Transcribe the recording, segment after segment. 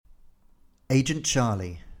Agent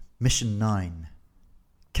Charlie, Mission 9.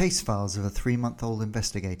 Case files of a 3-month-old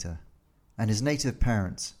investigator and his native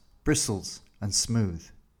parents, Bristles and Smooth.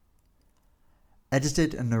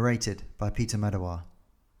 Edited and narrated by Peter Medawar.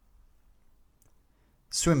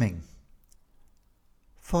 Swimming.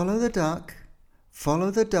 Follow the duck,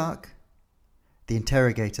 follow the duck. The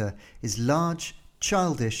interrogator is large,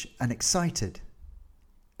 childish and excited.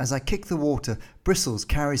 As I kick the water, Bristles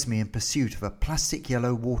carries me in pursuit of a plastic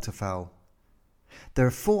yellow waterfowl. There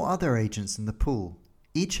are 4 other agents in the pool,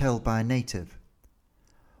 each held by a native.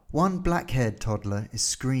 One black-haired toddler is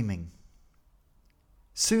screaming.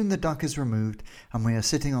 Soon the duck is removed and we are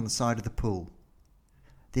sitting on the side of the pool.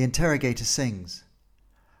 The interrogator sings,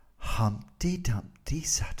 "Humpty Dumpty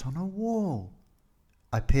sat on a wall."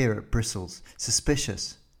 I peer at Bristles,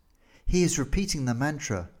 suspicious. He is repeating the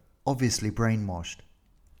mantra, obviously brainwashed.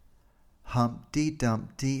 Humpty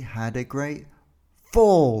Dumpty had a great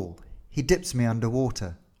fall. He dips me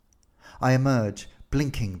underwater. I emerge,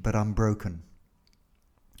 blinking but unbroken.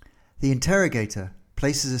 The interrogator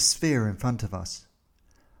places a sphere in front of us.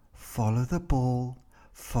 Follow the ball,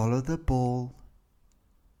 follow the ball.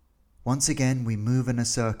 Once again we move in a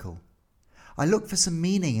circle. I look for some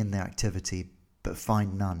meaning in the activity, but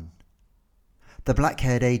find none. The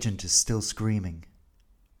black-haired agent is still screaming.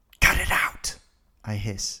 "Cut it out!" I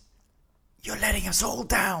hiss. "You're letting us all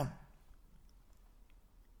down!"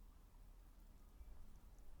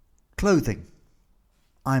 Clothing.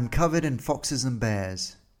 I am covered in foxes and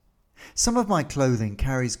bears. Some of my clothing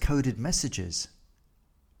carries coded messages.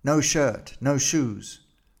 No shirt, no shoes.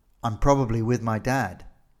 I'm probably with my dad.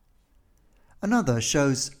 Another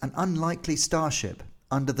shows an unlikely starship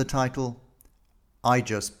under the title, "I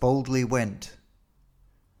just boldly went."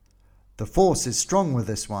 "The force is strong with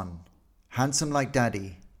this one. Handsome like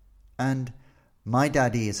daddy." And "My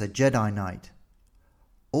daddy is a Jedi Knight."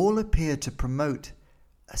 All appear to promote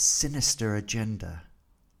a sinister agenda.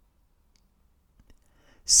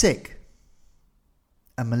 Sick.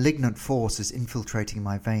 A malignant force is infiltrating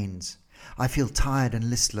my veins. I feel tired and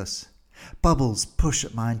listless. Bubbles push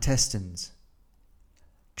at my intestines.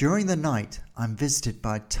 During the night, I'm visited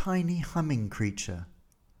by a tiny humming creature.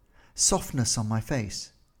 Softness on my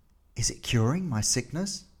face. Is it curing my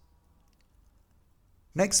sickness?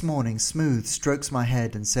 Next morning, Smooth strokes my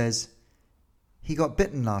head and says, "He got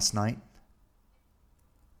bitten last night."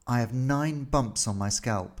 I have 9 bumps on my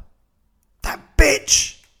scalp. "That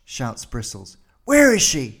bitch!" shouts Bristles. "Where is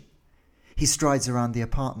she?" He strides around the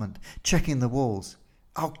apartment, checking the walls.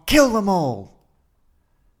 "I'll kill them all!"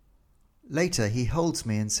 Later, he holds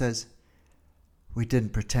me and says, "We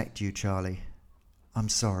didn't protect you, Charlie. I'm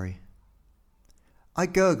sorry." I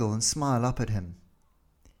gurgle and smile up at him.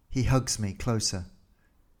 He hugs me closer.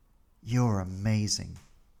 "You're amazing."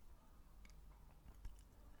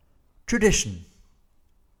 Tradition.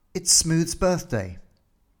 It's Smooth's birthday.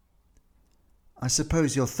 "I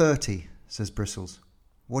suppose you're 30, says Bristles.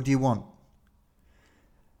 "What do you want?"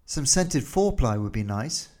 "Some scented 4-ply would be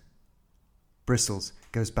nice." Bristles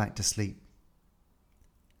goes back to sleep.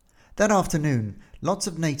 That afternoon, lots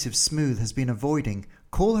of natives Smooth has been avoiding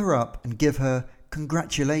call her up and give her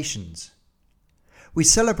congratulations. We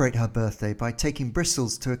celebrate her birthday by taking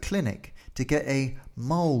Bristles to a clinic to get a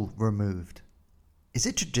mole removed. Is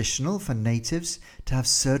it traditional for natives to have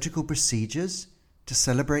surgical procedures to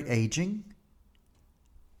celebrate aging?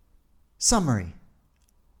 Summary.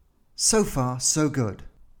 So far, so good.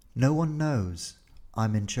 No one knows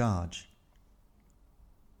I'm in charge.